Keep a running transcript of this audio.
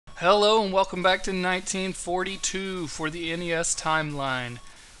Hello and welcome back to 1942 for the NES Timeline.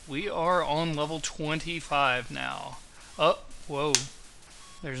 We are on level 25 now. Oh, whoa.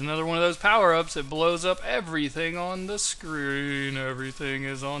 There's another one of those power-ups that blows up everything on the screen. Everything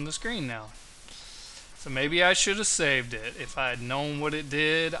is on the screen now. So maybe I should have saved it. If I had known what it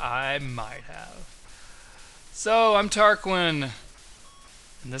did, I might have. So, I'm Tarquin,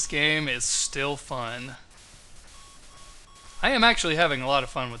 and this game is still fun. I am actually having a lot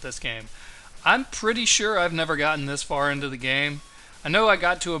of fun with this game. I'm pretty sure I've never gotten this far into the game. I know I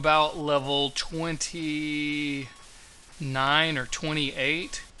got to about level 29 or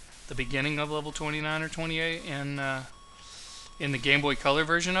 28, the beginning of level 29 or 28 in the Game Boy Color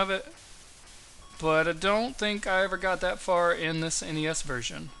version of it. But I don't think I ever got that far in this NES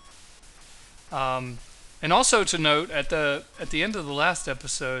version. And also to note, at the end of the last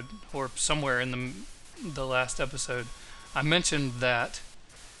episode, or somewhere in the last episode, I mentioned that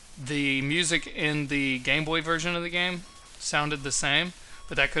the music in the Game Boy version of the game sounded the same,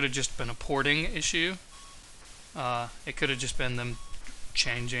 but that could have just been a porting issue. It could have just been them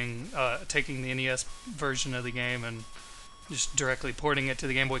taking the NES version of the game and just directly porting it to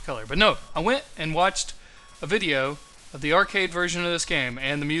the Game Boy Color. But no, I went and watched a video of the arcade version of this game,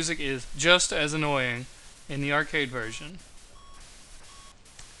 and the music is just as annoying in the arcade version.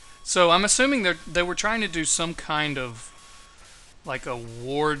 So I'm assuming they were trying to do some kind of like a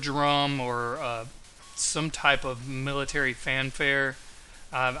war drum or some type of military fanfare.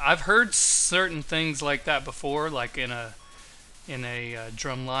 I've heard certain things like that before, like in a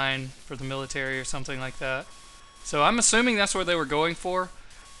drum line for the military or something like that. So I'm assuming that's what they were going for.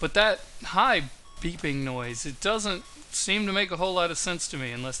 But that high beeping noise, it doesn't seem to make a whole lot of sense to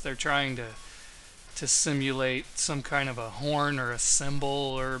me unless they're trying to simulate some kind of a horn or a cymbal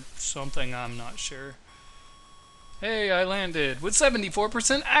or something. I'm not sure. Hey, I landed with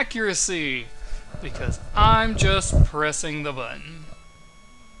 74% accuracy because I'm just pressing the button.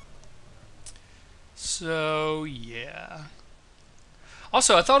 So, yeah.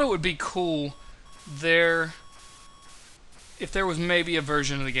 Also, I thought it would be cool if there was maybe a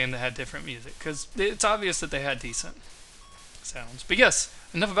version of the game that had different music, because it's obvious that they had decent sounds. But yes,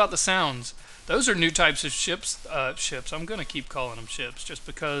 enough about the sounds. Those are new types of ships. I'm going to keep calling them ships just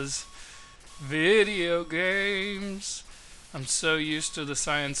because video games. I'm so used to the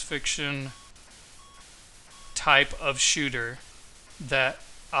science fiction type of shooter that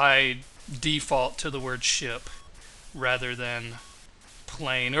I default to the word ship rather than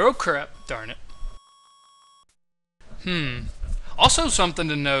plane. Oh crap, darn it. Also something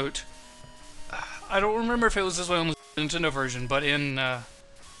to note, I don't remember if it was this way on the Nintendo version, but in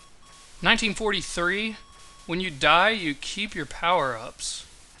 1943, when you die, you keep your power-ups.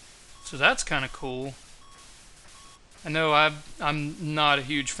 So that's kind of cool. I know I'm not a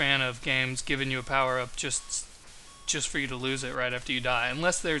huge fan of games giving you a power-up just for you to lose it right after you die.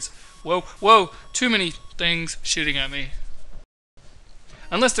 Unless there's... Whoa! Too many things shooting at me.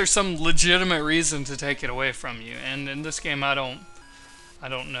 Unless there's some legitimate reason to take it away from you. And in this game, I don't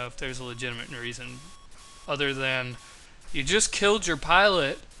know if there's a legitimate reason. Other than you just killed your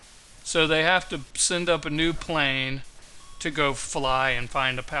pilot, so they have to send up a new plane to go fly and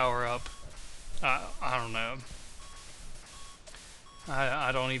find a power-up. I don't know.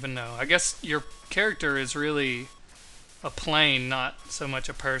 I don't even know. I guess your character is really a plane, not so much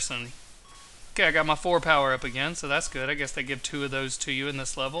a person. Okay, I got my 4 power-up again, so that's good. I guess they give 2 of those to you in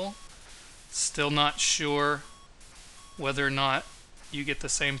this level. Still not sure whether or not you get the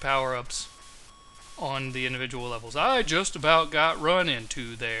same power-ups on the individual levels. I just about got run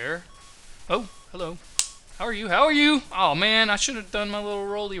into there. Oh, hello. How are you? How are you? Oh man, I should have done my little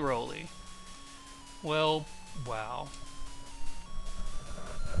roly-roly. Well, wow.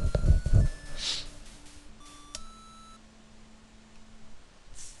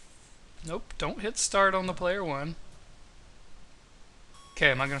 Nope, don't hit start on the player one.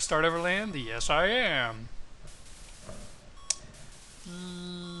 Okay, am I going to start over land? Yes, I am.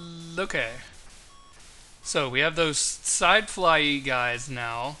 Okay. So, we have those side fly guys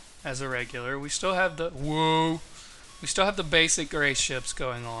now as a regular. We still have the... Whoa! We still have the basic gray ships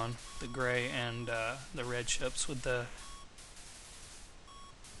going on. The gray and the red ships with the...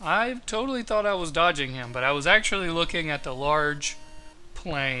 I totally thought I was dodging him, but I was actually looking at the large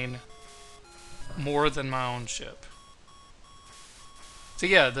plane more than my own ship. So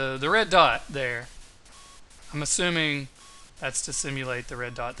yeah, the red dot there, I'm assuming that's to simulate the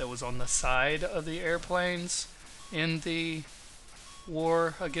red dot that was on the side of the airplanes in the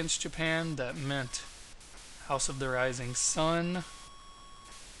war against Japan. That meant House of the Rising Sun,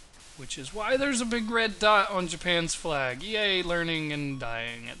 which is why there's a big red dot on Japan's flag. Yay, learning and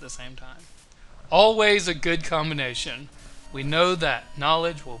dying at the same time. Always a good combination. We know that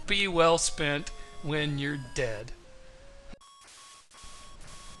knowledge will be well spent when you're dead.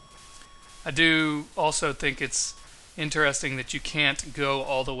 I do also think it's interesting that you can't go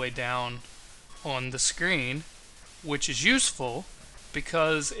all the way down on the screen, which is useful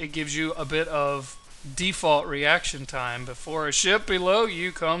because it gives you a bit of default reaction time before a ship below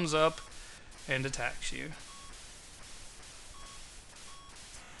you comes up and attacks you.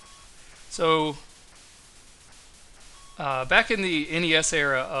 So, back in the NES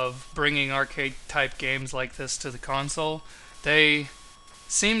era of bringing arcade-type games like this to the console, they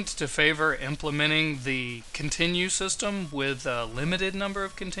seemed to favor implementing the continue system with a limited number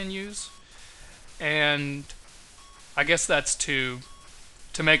of continues. And I guess that's to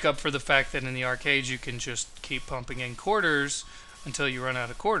make up for the fact that in the arcades you can just keep pumping in quarters until you run out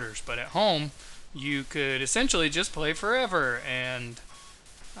of quarters. But at home, you could essentially just play forever. And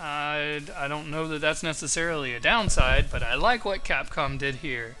I don't know that that's necessarily a downside, but I like what Capcom did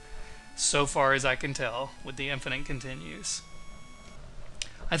here, so far as I can tell, with the infinite continues.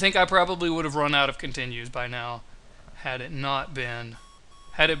 I think I probably would have run out of continues by now had it been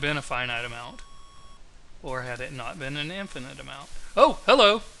a finite amount, or had it not been an infinite amount. Oh,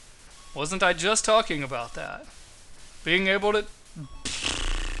 hello! Wasn't I just talking about that? Being able to...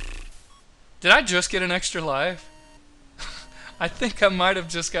 Did I just get an extra life? I think I might have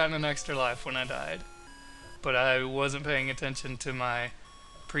just gotten an extra life when I died, but I wasn't paying attention to my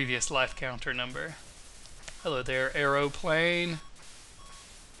previous life counter number. Hello there, aeroplane.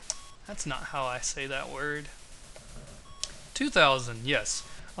 That's not how I say that word. 2000, yes.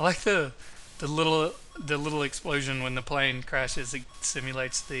 I like the little explosion when the plane crashes. It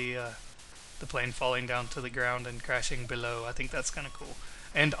simulates the plane falling down to the ground and crashing below. I think that's kind of cool.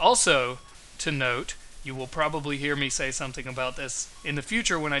 And also, to note, you will probably hear me say something about this in the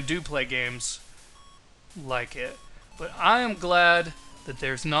future when I do play games like it. But I am glad that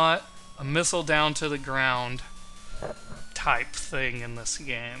there's not a missile down to the ground type thing in this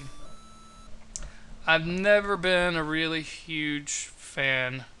game. I've never been a really huge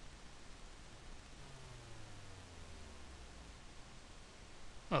fan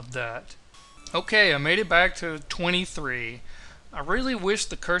of that. Okay, I made it back to 23. I really wish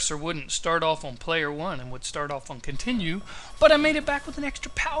the cursor wouldn't start off on player 1 and would start off on continue, but I made it back with an extra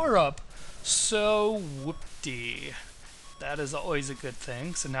power up. So, whoop-dee. That is always a good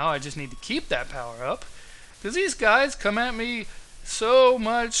thing. So now I just need to keep that power up, because these guys come at me so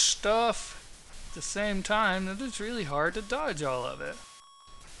much stuff at the same time that it's really hard to dodge all of it.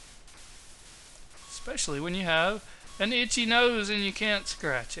 Especially when you have an itchy nose and you can't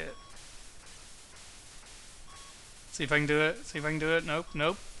scratch it. See if I can do it. See if I can do it. Nope,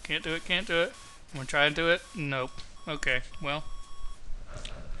 nope. Can't do it, can't do it. I'm gonna try and do it. Nope. Okay, well.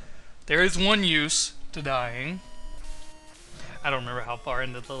 There is one use to dying. I don't remember how far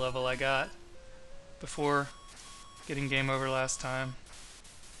into the level I got before getting game over last time.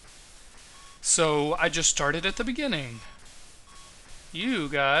 So I just started at the beginning. You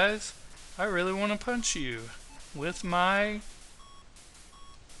guys, I really want to punch you with my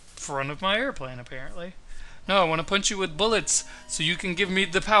front of my airplane, apparently. No, I want to punch you with bullets so you can give me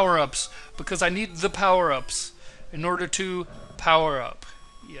the power-ups, because I need the power-ups in order to power up.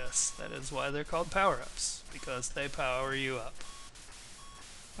 Yes, that is why they're called power-ups, because they power you up.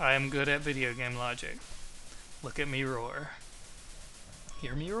 I am good at video game logic. Look at me roar.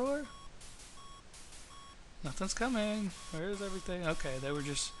 Hear me roar? Nothing's coming. Where is everything? Okay, they were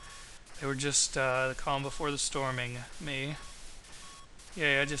just the calm before the storming me.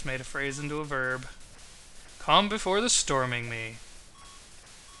 Yay, I just made a phrase into a verb. Calm before the storming me.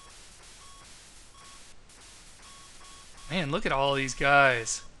 Man, look at all these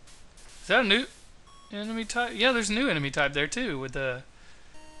guys. Is that a new enemy type? Yeah, there's a new enemy type there too, with the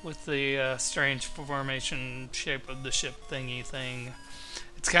strange formation shape of the ship thingy thing.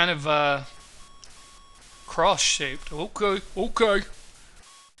 It's kind of cross-shaped. Okay, okay.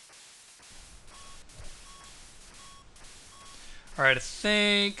 Alright, I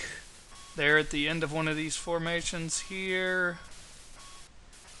think they're at the end of one of these formations here.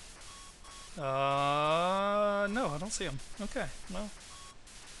 No, I don't see them. Okay, well.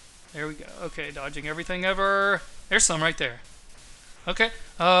 There we go. Okay, dodging everything ever. There's some right there. Okay.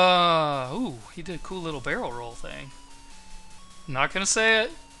 Ooh, he did a cool little barrel roll thing. Not gonna say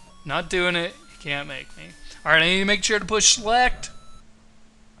it. Not doing it. You can't make me. Alright, I need to make sure to push select.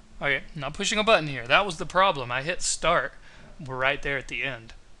 Okay, not pushing a button here. That was the problem. I hit start. We're right there at the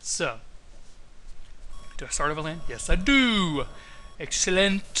end. So, do I start over land? Yes, I do.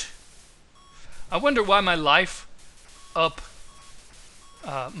 Excellent. I wonder why my life up,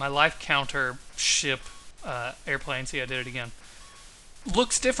 my life counter ship airplane. See, I did it again.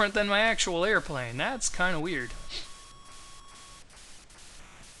 Looks different than my actual airplane. That's kind of weird.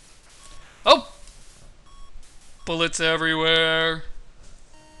 Oh! Bullets everywhere.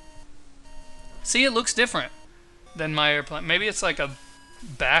 See, it looks different than my airplane. Maybe it's like a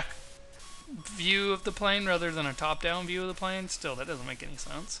back view of the plane rather than a top-down view of the plane. Still, that doesn't make any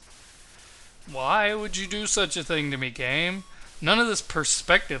sense. Why would you do such a thing to me, game? None of this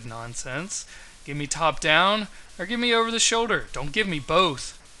perspective nonsense. Give me top-down or give me over the shoulder. Don't give me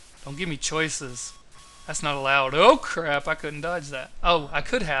both. Don't give me choices. That's not allowed. Oh, crap. I couldn't dodge that. Oh, I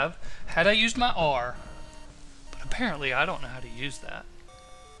could have had I used my R. But apparently I don't know how to use that.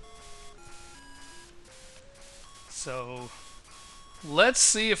 So, let's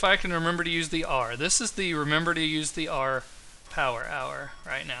see if I can remember to use the R. This is the remember to use the R power hour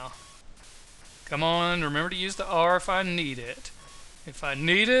right now. Come on, remember to use the R if I need it. If I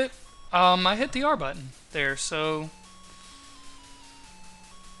need it, I hit the R button there, so...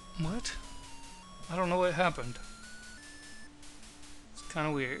 What? I don't know what happened. It's kind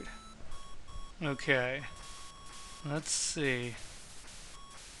of weird. Okay. Let's see.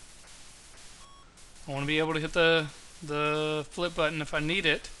 I want to be able to hit the flip button if I need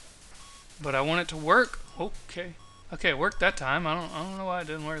it, but I want it to work. Okay. Okay, it worked that time. I don't know why it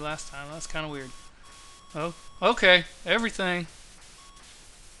didn't work last time. That's kind of weird. Oh, okay. Everything.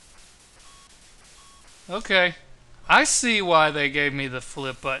 Okay. I see why they gave me the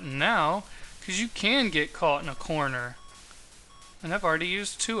flip button now, because you can get caught in a corner. And I've already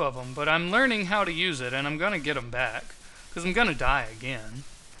used 2 of them, but I'm learning how to use it, and I'm going to get them back, because I'm going to die again.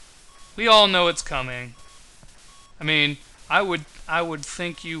 We all know it's coming. I mean, I would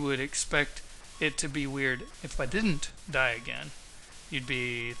think you would expect it to be weird if I didn't die again. You'd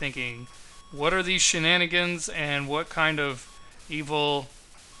be thinking, what are these shenanigans and what kind of evil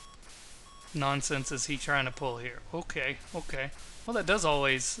nonsense is he trying to pull here? Okay, okay. Well, that is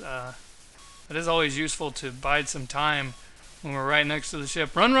always useful to bide some time when we're right next to the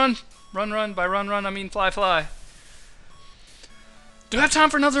ship. Run, run, run, run. By run, run, I mean fly, fly. Do I have time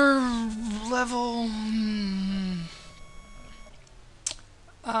for another level?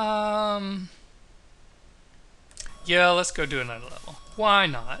 Yeah, let's go do another level. Why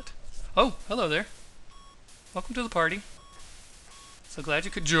not? Oh, hello there. Welcome to the party. So glad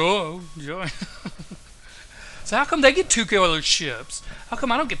you could join. So how come they get 2 color ships? How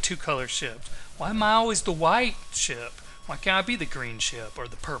come I don't get 2 color ships? Why am I always the white ship? Why can't I be the green ship or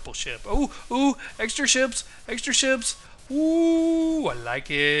the purple ship? Oh, ooh, extra ships, extra ships. Ooh, I like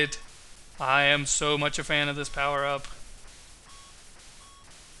it. I am so much a fan of this power-up.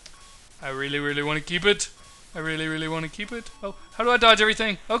 I really, really want to keep it. I really, really want to keep it. Oh, how do I dodge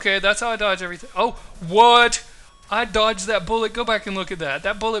everything? Okay, that's how I dodge everything. Oh, what? I dodged that bullet. Go back and look at that.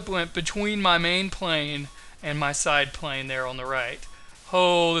 That bullet went between my main plane and my side plane there on the right.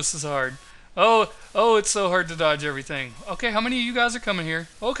 Oh, this is hard. Oh, it's so hard to dodge everything. Okay, how many of you guys are coming here?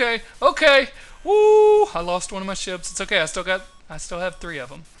 Okay, okay. Woo! I lost one of my ships. It's okay. I still have 3 of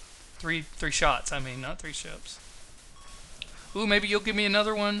them. Three shots. I mean, not 3 ships. Ooh, maybe you'll give me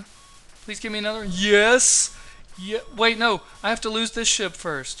another one. Please give me another one. Yes. Yeah. Wait, no. I have to lose this ship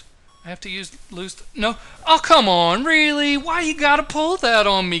first. I have to lose. No. Oh, come on. Really? Why you gotta pull that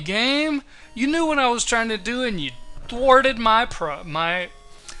on me, game? You knew what I was trying to do, and you thwarted my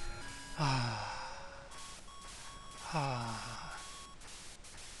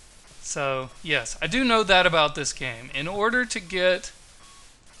So, yes, I do know that about this game. In order to get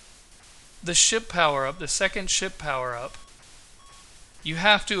the ship power-up, the second ship power-up, you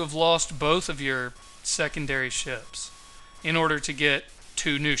have to have lost both of your secondary ships in order to get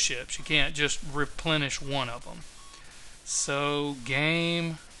 2 new ships. You can't just replenish one of them. So,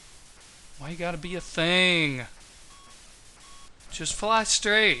 game, why you gotta be a thing? Just fly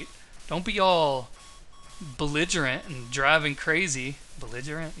straight. Don't be all belligerent and driving crazy.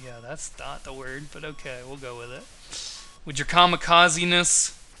 Belligerent? Yeah, that's not the word, but okay, we'll go with it. With your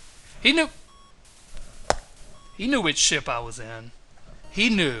kamikaze-ness. He knew which ship I was in. He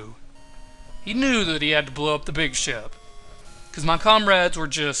knew. He knew that he had to blow up the big ship. Because my comrades were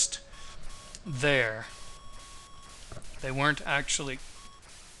just there. They weren't actually...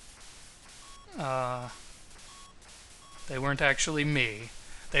 they weren't actually me.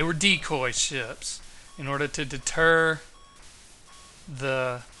 They were decoy ships in order to deter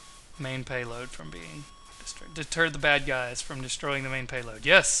the main payload from being destroyed. Deter the bad guys from destroying the main payload.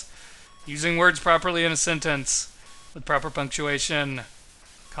 Yes! Using words properly in a sentence with proper punctuation,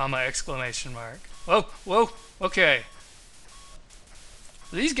 comma, exclamation mark. Whoa, whoa, okay.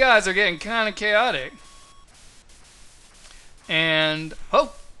 These guys are getting kind of chaotic. And,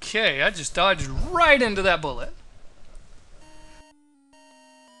 okay, I just dodged right into that bullet.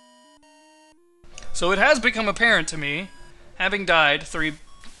 So it has become apparent to me, having died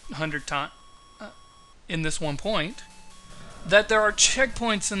 300 times in this one point, that there are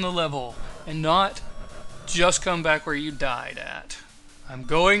checkpoints in the level, and not just come back where you died at. I'm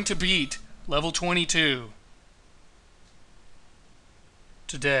going to beat level 22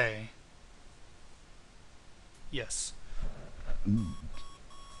 today. Yes.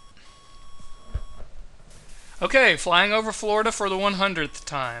 Okay, flying over Florida for the 100th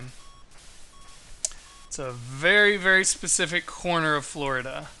time. It's a very, very specific corner of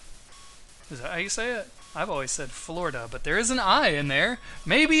Florida. Is that how you say it? I've always said Florida, but there is an I in there.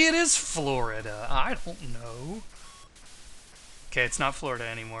 Maybe it is Florida. I don't know. Okay, it's not Florida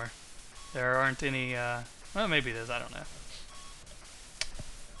anymore. There aren't any, well, maybe it is. I don't know.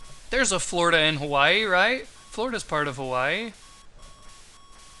 There's a Florida in Hawaii, right? Florida's part of Hawaii.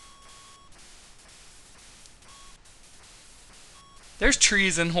 There's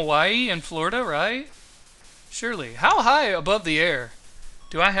trees in Hawaii and Florida, right? Surely. How high above the air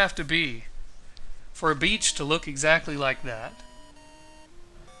do I have to be for a beach to look exactly like that?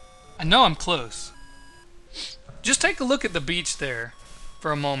 I know I'm close. Just take a look at the beach there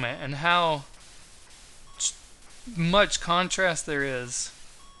for a moment and how much contrast there is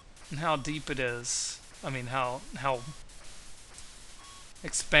and how deep it is. I mean, how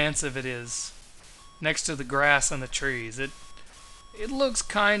expansive it is next to the grass and the trees. It looks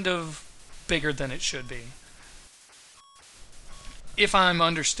kind of bigger than it should be. If I'm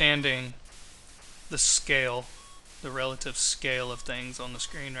understanding the scale, the relative scale of things on the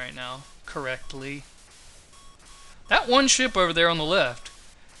screen right now correctly. That one ship over there on the left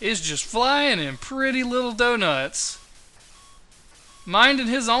is just flying in pretty little donuts, minding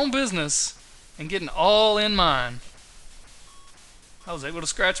his own business and getting all in mine. I was able to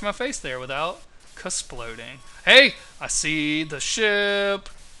scratch my face there without exploding. Hey, I see the ship.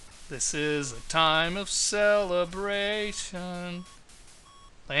 This is a time of celebration.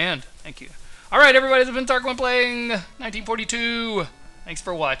 Land. Thank you. Alright, everybody, this has been Tarquin playing 1942. Thanks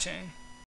for watching.